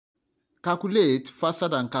Calculate faster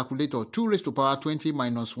than calculator. 2 raised to power 20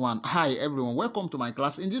 minus 1. Hi everyone, welcome to my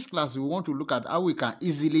class. In this class, we want to look at how we can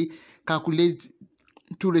easily calculate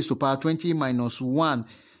 2 raised to power 20 minus 1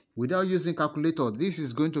 without using calculator. This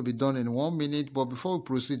is going to be done in 1 minute, but before we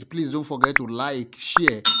proceed, please don't forget to like,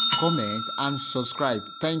 share, comment, and subscribe.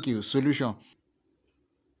 Thank you. Solution.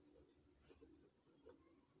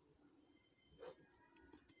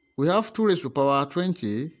 We have 2 raised to power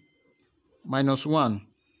 20 minus 1.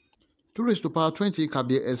 2 raised to power 20 can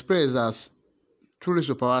be expressed as 2 raised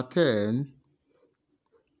to power 10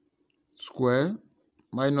 square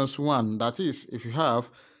minus 1. That is, if you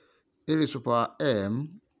have a raised to power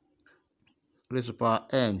m raised to power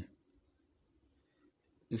n,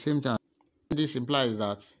 the same time. This implies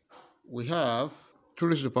that we have 2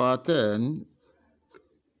 raised to power 10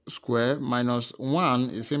 square minus 1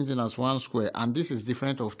 is same thing as 1 square, and this is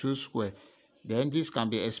different of 2 square. Then this can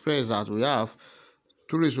be expressed that we have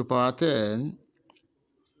 2 raised to power 10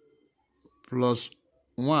 plus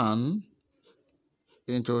 1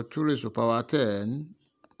 into 2 raised to power 10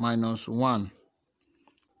 minus 1.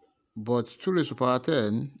 But 2 raised to power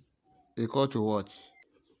 10 equal to what?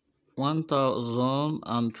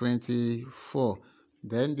 1024.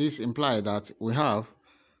 Then this implies that we have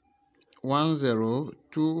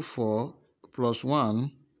 1024 plus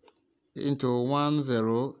 1 into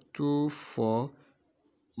 1024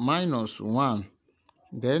 minus 1.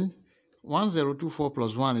 Then 1024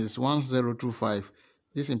 plus 1 is 1025.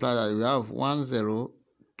 This implies that we have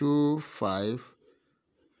 1025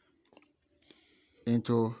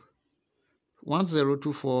 into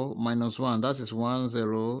 1024 minus 1, that is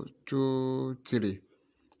 1023.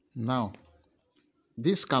 Now,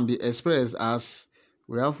 this can be expressed as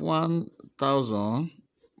we have 1000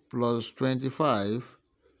 plus 25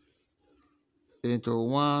 into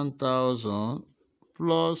 1000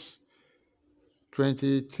 plus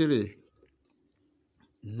 23.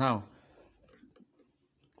 Now,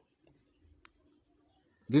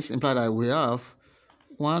 this implies that we have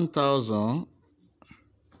 1000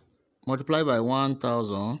 multiplied by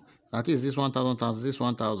 1000, that is this 1000 times this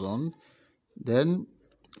 1000, then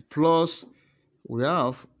plus we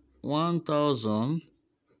have 1000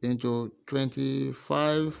 into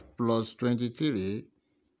 25 plus 23,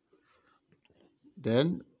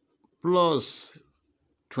 then plus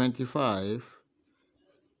 25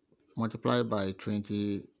 multiplied by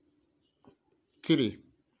 23.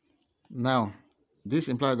 Now, this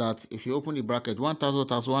implies that if you open the bracket, 1000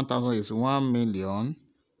 times 1000 is 1 million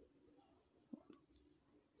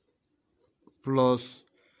plus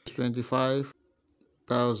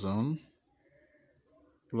 25,000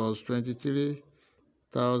 plus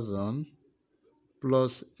 23,000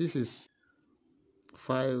 plus this is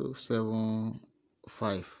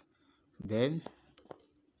 575. Then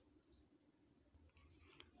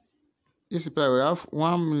this implies we have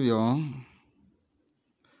 1 million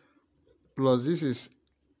plus this is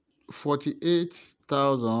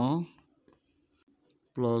 48,000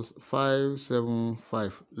 plus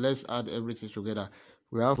 575. Let's add everything together.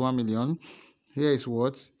 We have 1 million. Here is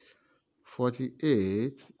what?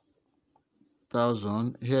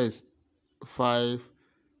 48,000. Here is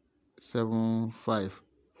 575.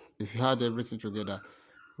 If you add everything together,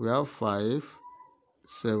 we have 5,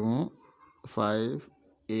 7, 5,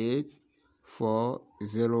 8, 4,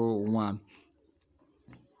 0, 1.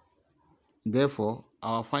 Therefore,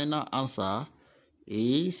 our final answer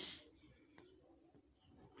is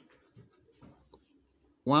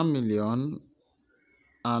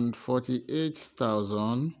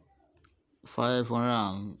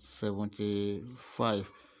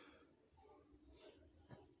 1,048,575.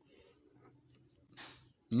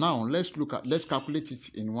 Now let's calculate it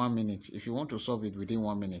in 1 minute. If you want to solve it within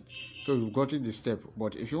 1 minute, so you've gotten the step.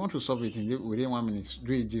 But if you want to solve it within 1 minute,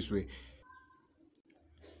 do it this way.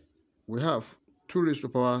 We have 2 raised to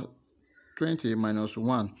power 20 minus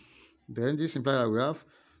 1. Then this implies that we have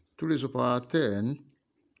 2 raised to power 10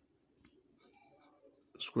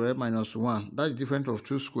 square minus 1. That's different of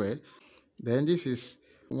 2 square. Then this is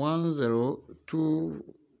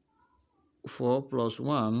 1024 plus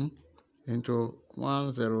 1 into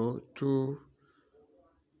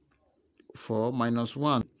 1024 minus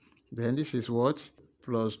 1. Then this is what?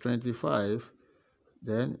 Plus 25.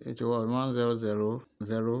 Then into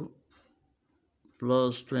 1000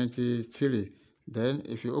 plus 23. Then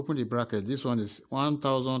if you open the bracket, this one is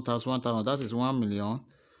 1000 times 1000, that is 1 million.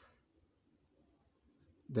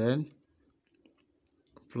 Then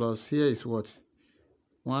plus here is what?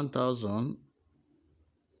 1000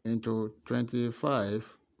 into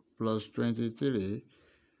 25 plus 23.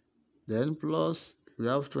 Then plus we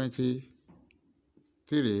have 23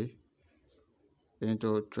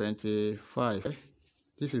 into 25.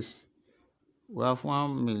 This is, we have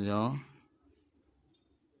 1 million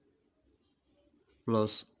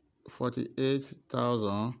plus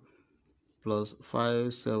 48,000 plus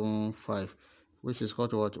 575, which is equal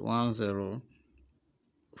to what?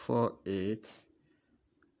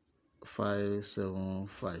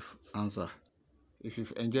 1048575. Answer. If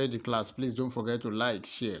you've enjoyed the class, please don't forget to like,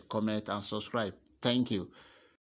 share, comment, and subscribe. Thank you.